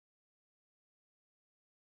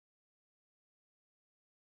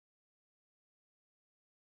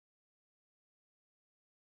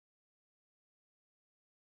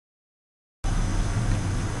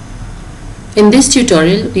In this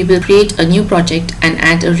tutorial, we will create a new project and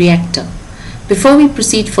add a reactor. Before we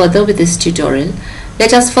proceed further with this tutorial,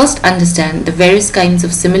 let us first understand the various kinds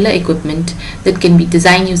of similar equipment that can be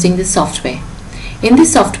designed using this software. In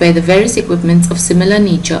this software, the various equipments of similar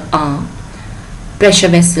nature are pressure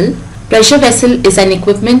vessel. Pressure vessel is an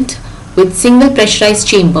equipment with single pressurized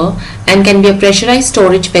chamber and can be a pressurized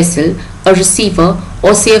storage vessel, a receiver,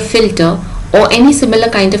 or say a filter, or any similar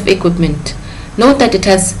kind of equipment. Note that it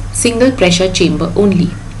has single pressure chamber only.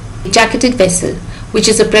 Jacketed vessel, which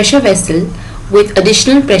is a pressure vessel with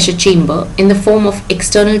additional pressure chamber in the form of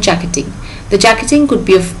external jacketing. The jacketing could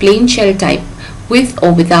be of plain shell type with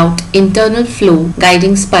or without internal flow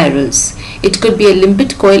guiding spirals. It could be a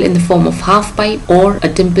limpet coil in the form of half pipe or a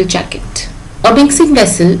dimple jacket. A mixing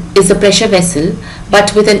vessel is a pressure vessel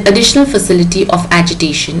but with an additional facility of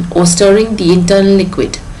agitation or stirring the internal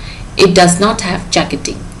liquid. It does not have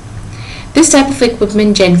jacketing. This type of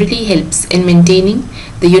equipment generally helps in maintaining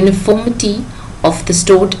the uniformity of the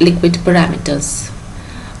stored liquid parameters.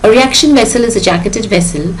 A reaction vessel is a jacketed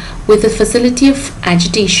vessel with a facility of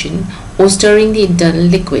agitation or stirring the internal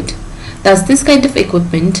liquid. Thus, this kind of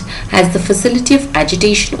equipment has the facility of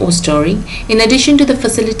agitation or stirring in addition to the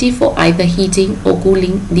facility for either heating or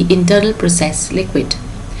cooling the internal process liquid.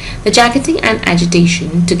 The jacketing and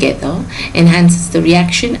agitation together enhances the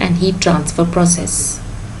reaction and heat transfer process.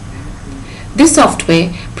 This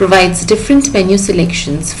software provides different menu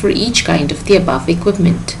selections for each kind of the above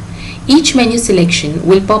equipment. Each menu selection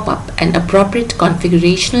will pop up an appropriate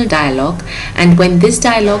configurational dialog, and when this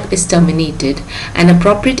dialog is terminated, an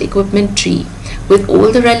appropriate equipment tree with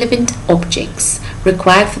all the relevant objects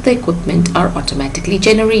required for the equipment are automatically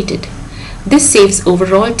generated. This saves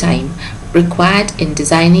overall time required in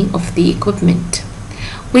designing of the equipment.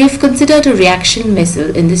 We have considered a reaction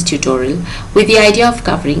vessel in this tutorial with the idea of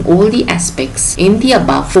covering all the aspects in the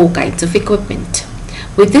above 4 kinds of equipment.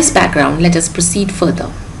 With this background, let us proceed further.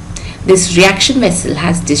 This reaction vessel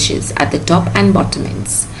has dishes at the top and bottom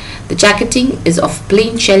ends. The jacketing is of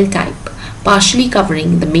plain shell type, partially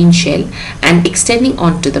covering the main shell and extending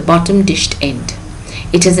onto the bottom dished end.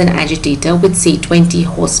 It is an agitator with say 20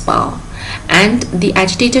 horsepower and the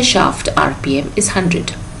agitator shaft RPM is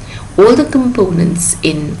 100. All the components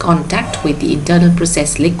in contact with the internal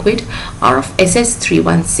process liquid are of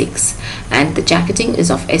SS316 and the jacketing is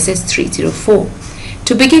of SS304.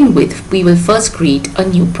 To begin with, we will first create a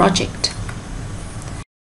new project.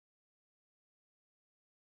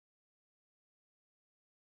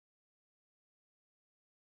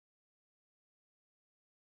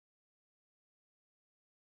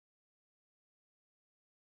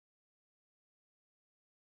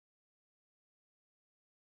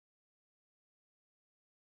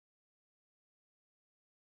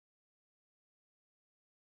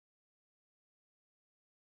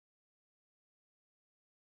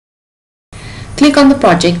 Click on the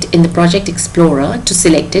project in the Project Explorer to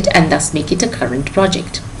select it and thus make it a current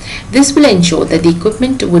project. This will ensure that the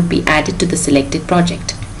equipment would be added to the selected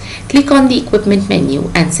project. Click on the Equipment menu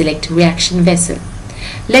and select Reaction Vessel.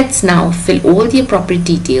 Let's now fill all the appropriate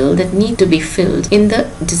detail that need to be filled in the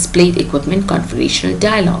Displayed Equipment Configurational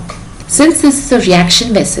dialog. Since this is a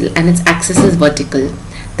reaction vessel and its axis is vertical,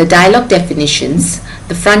 the dialog definitions,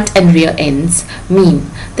 the front and rear ends, mean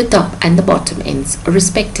the top and the bottom ends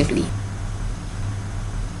respectively.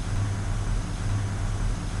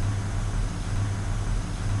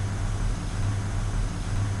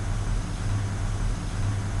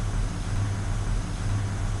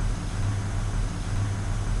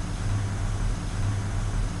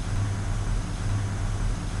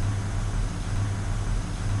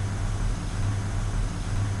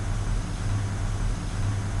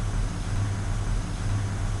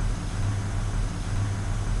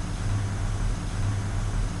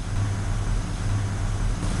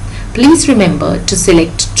 Please remember to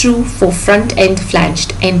select True for front end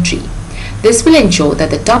flanged entry. This will ensure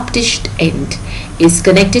that the top dished end is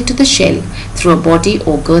connected to the shell through a body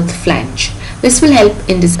or girth flange. This will help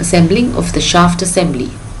in disassembling of the shaft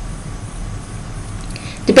assembly.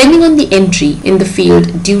 Depending on the entry in the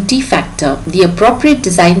field duty factor, the appropriate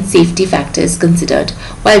design safety factor is considered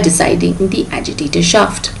while deciding the agitator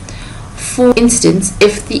shaft. For instance,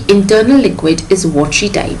 if the internal liquid is watery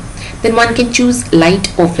type, then one can choose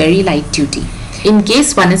light or very light duty. In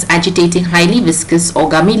case one is agitating highly viscous or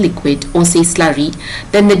gummy liquid or say slurry,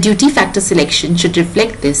 then the duty factor selection should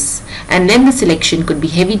reflect this, and then the selection could be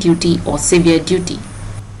heavy duty or severe duty.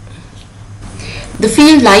 The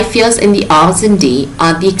field life years in the hours in day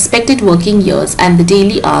are the expected working years and the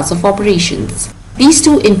daily hours of operations. These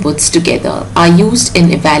two inputs together are used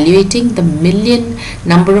in evaluating the million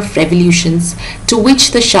number of revolutions to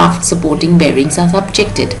which the shaft supporting bearings are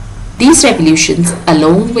subjected. These revolutions,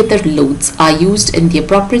 along with the loads, are used in the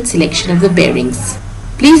appropriate selection of the bearings.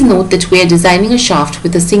 Please note that we are designing a shaft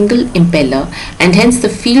with a single impeller, and hence the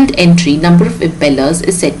field entry number of impellers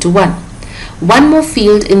is set to 1. One more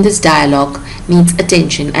field in this dialog needs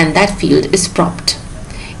attention, and that field is propped.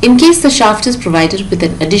 In case the shaft is provided with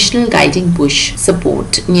an additional guiding bush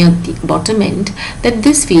support near the bottom end, then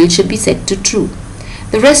this field should be set to true.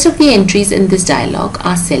 The rest of the entries in this dialog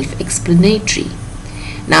are self-explanatory.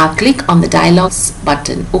 Now click on the dialog's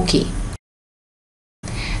button OK.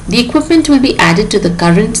 The equipment will be added to the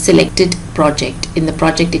current selected project in the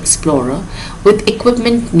Project Explorer with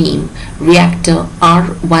equipment name Reactor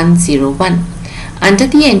R101. Under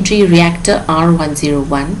the entry Reactor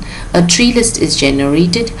R101, a tree list is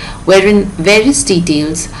generated wherein various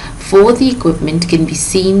details for the equipment can be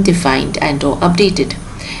seen, defined and/or updated.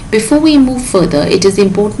 Before we move further, it is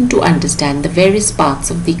important to understand the various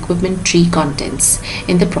parts of the equipment tree contents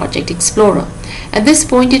in the Project Explorer. At this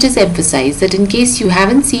point, it is emphasized that in case you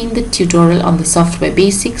haven't seen the tutorial on the software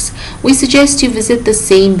basics, we suggest you visit the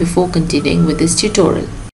same before continuing with this tutorial.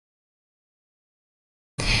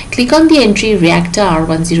 Click on the entry Reactor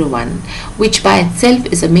R101, which by itself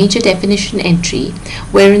is a major definition entry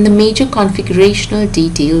wherein the major configurational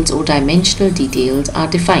details or dimensional details are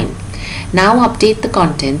defined. Now update the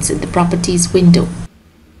contents in the Properties window.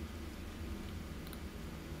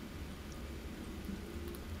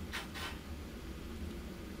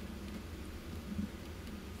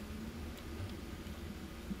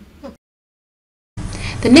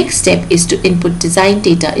 The next step is to input design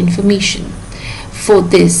data information. For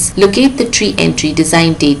this, locate the tree entry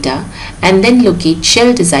design data and then locate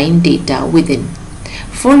shell design data within.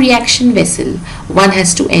 For reaction vessel, one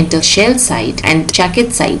has to enter shell site and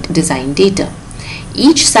jacket site design data.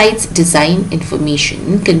 Each site's design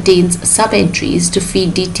information contains sub-entries to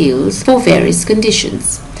feed details for various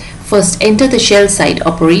conditions. First, enter the shell site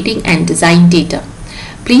operating and design data.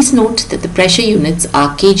 Please note that the pressure units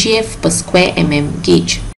are kgf per square mm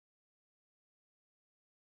gauge.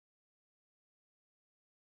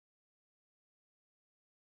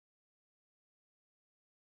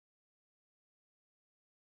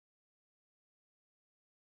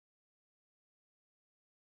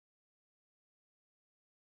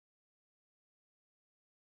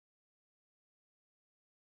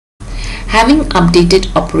 Having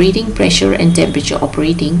updated operating pressure and temperature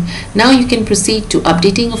operating, now you can proceed to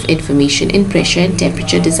updating of information in pressure and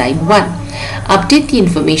temperature design 1. Update the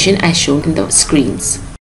information as shown in the screens.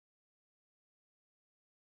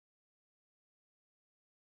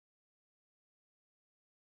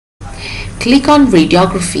 Click on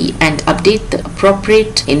radiography and update the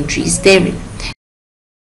appropriate entries therein.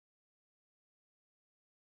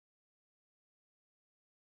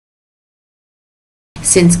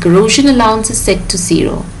 Since corrosion allowance is set to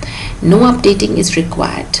 0, no updating is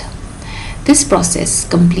required. This process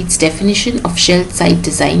completes definition of shell site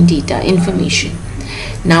design data information.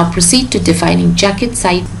 Now proceed to defining jacket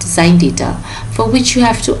site design data, for which you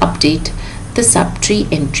have to update the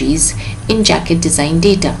subtree entries in jacket design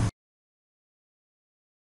data.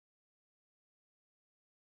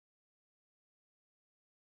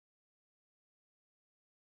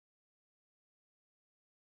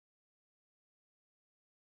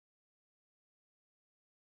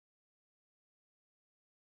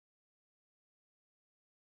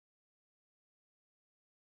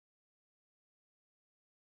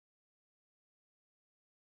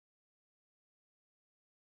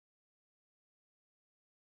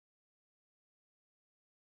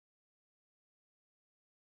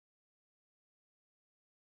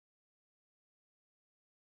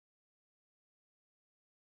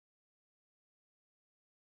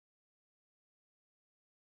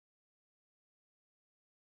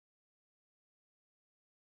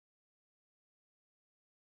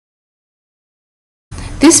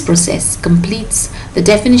 This process completes the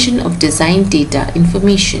definition of design data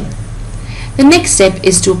information. The next step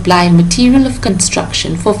is to apply material of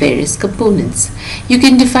construction for various components. You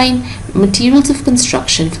can define materials of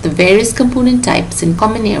construction for the various component types in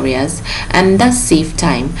common areas and thus save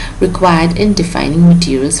time required in defining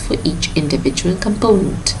materials for each individual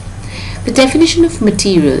component. The definition of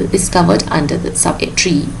material is covered under the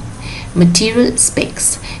subtree Material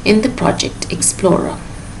Specs in the Project Explorer.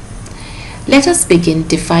 Let us begin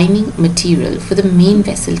defining material for the main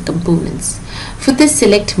vessel components. For this,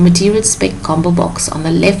 select Material Spec combo box on the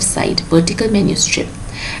left side vertical menu strip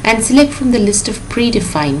and select from the list of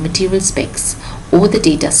predefined material specs or the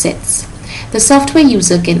data sets. The software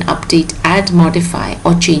user can update, add, modify,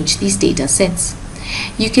 or change these data sets.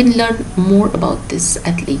 You can learn more about this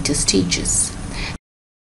at later stages.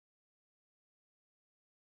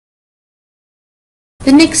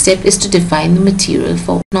 The next step is to define the material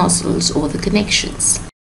for nozzles or the connections.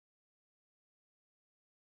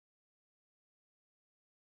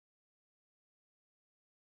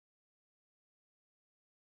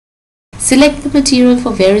 Select the material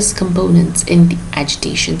for various components in the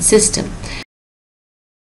agitation system.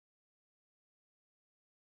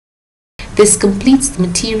 This completes the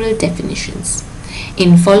material definitions.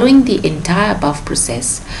 In following the entire above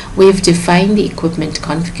process, we have defined the equipment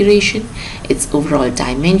configuration, its overall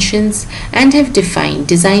dimensions, and have defined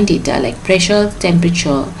design data like pressure,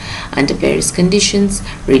 temperature under various conditions,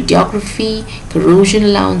 radiography, corrosion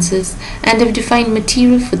allowances, and have defined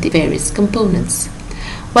material for the various components.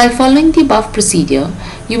 While following the above procedure,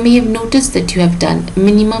 you may have noticed that you have done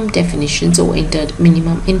minimum definitions or entered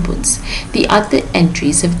minimum inputs. The other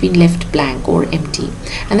entries have been left blank or empty,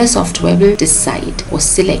 and the software will decide or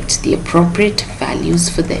select the appropriate values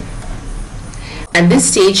for them. At this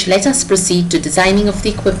stage, let us proceed to designing of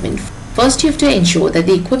the equipment. First, you have to ensure that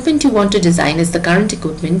the equipment you want to design is the current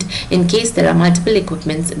equipment in case there are multiple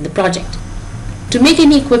equipments in the project. To make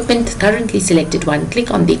any equipment currently selected one,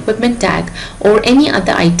 click on the equipment tag or any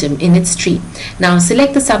other item in its tree. Now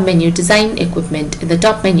select the submenu Design Equipment in the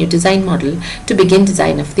top menu Design Model to begin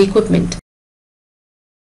design of the equipment.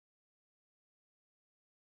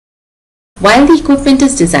 While the equipment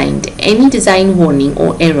is designed, any design warning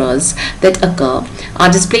or errors that occur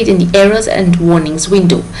are displayed in the Errors and Warnings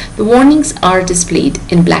window. The warnings are displayed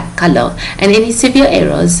in black color and any severe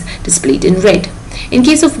errors displayed in red. In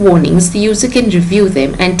case of warnings, the user can review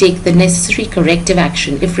them and take the necessary corrective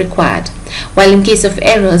action if required, while in case of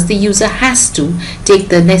errors, the user has to take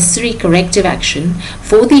the necessary corrective action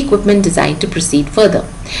for the equipment design to proceed further.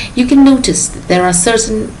 You can notice that there are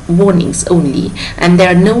certain warnings only and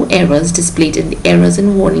there are no errors displayed in the Errors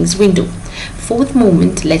and Warnings window. For the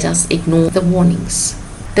moment, let us ignore the warnings.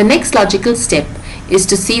 The next logical step is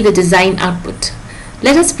to see the design output.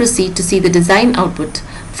 Let us proceed to see the design output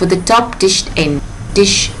for the top dish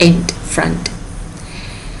end front.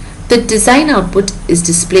 The design output is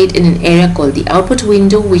displayed in an area called the output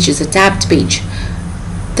window, which is a tabbed page.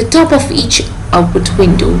 The top of each output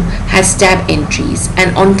window has tab entries,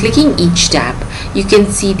 and on clicking each tab you can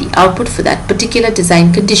see the output for that particular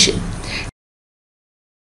design condition.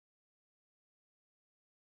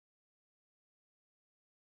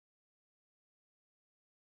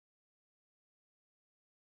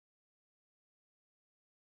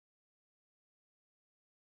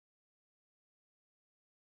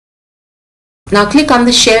 Now click on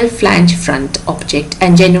the shell flange front object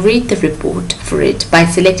and generate the report for it by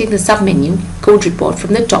selecting the submenu Code Report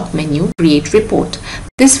from the top menu Create Report.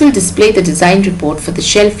 This will display the design report for the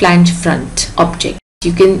shell flange front object.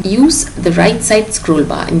 You can use the right side scroll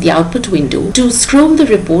bar in the output window to scroll the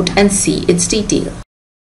report and see its detail.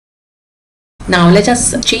 Now let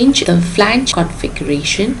us change the flange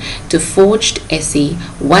configuration to Forged SA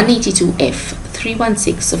 182F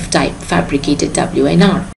 316 of type Fabricated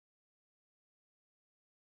WNR.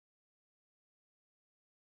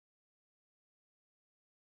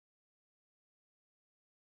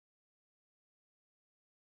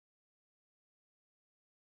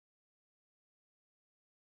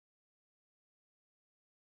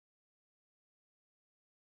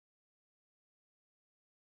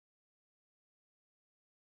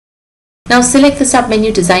 Now select the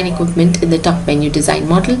submenu Design Equipment in the top menu Design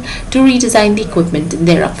Model to redesign the equipment, and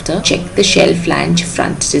thereafter check the shell flange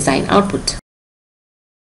front design output.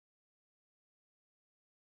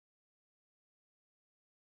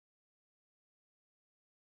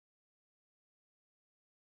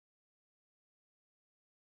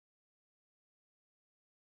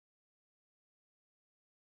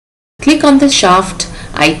 Click on the shaft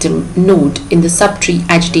item node in the subtree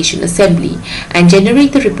Agitation Assembly and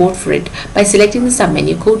generate the report for it by selecting the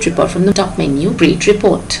submenu Code Report from the top menu Create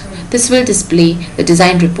Report. This will display the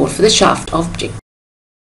design report for the shaft object.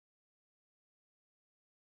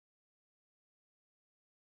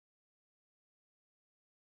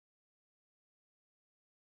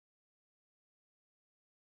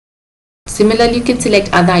 Similarly, you can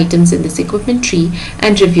select other items in this equipment tree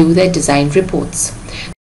and review their design reports.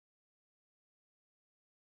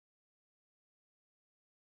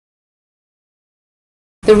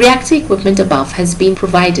 The reactor equipment above has been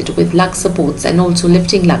provided with lug supports and also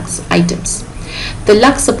lifting lugs items. The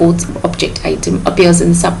lug supports object item appears in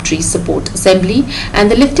the subtree Support Assembly, and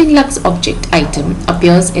the lifting lugs object item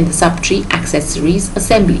appears in the subtree Accessories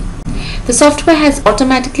Assembly. The software has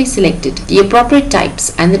automatically selected the appropriate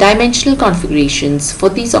types and the dimensional configurations for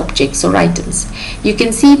these objects or items. You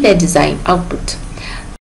can see their design output.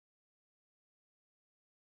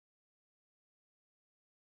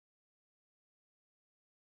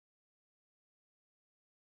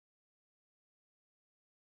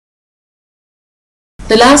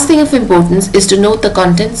 The last thing of importance is to note the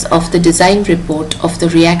contents of the design report of the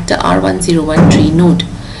Reactor R101 tree node.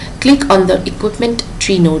 Click on the Equipment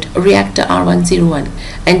tree node Reactor R101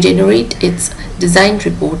 and generate its design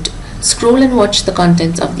report. Scroll and watch the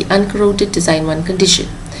contents of the uncorroded design 1 condition.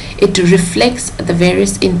 It reflects the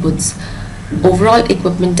various inputs, overall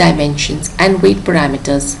equipment dimensions and weight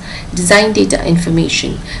parameters, design data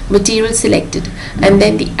information, material selected, and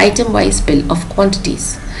then the item-wise bill of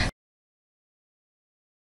quantities.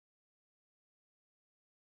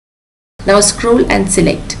 Now scroll and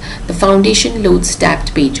select the Foundation Loads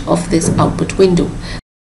tabbed page of this output window.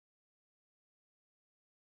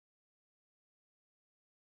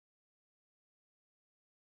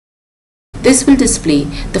 This will display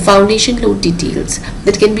the foundation load details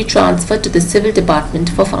that can be transferred to the Civil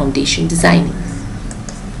Department for foundation designing.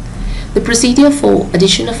 The procedure for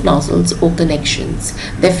addition of nozzles or connections,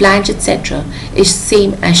 their flange, etc. is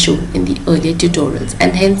same as shown in the earlier tutorials,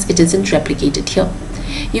 and hence it isn't replicated here.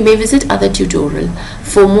 You may visit other tutorial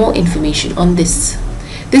for more information on this.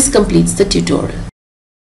 This completes the tutorial.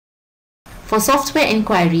 For software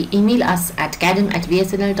inquiry, email us at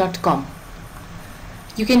cadem@vsnl.com.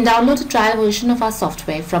 You can download a trial version of our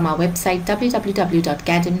software from our website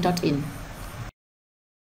www.cadem.in.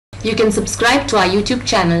 You can subscribe to our YouTube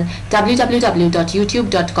channel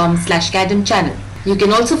www.youtube.com/cademchannel. You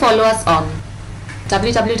can also follow us on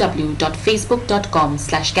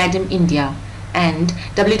www.facebook.com/CADEMindia and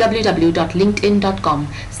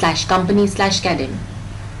www.linkedin.com/company/CADEM.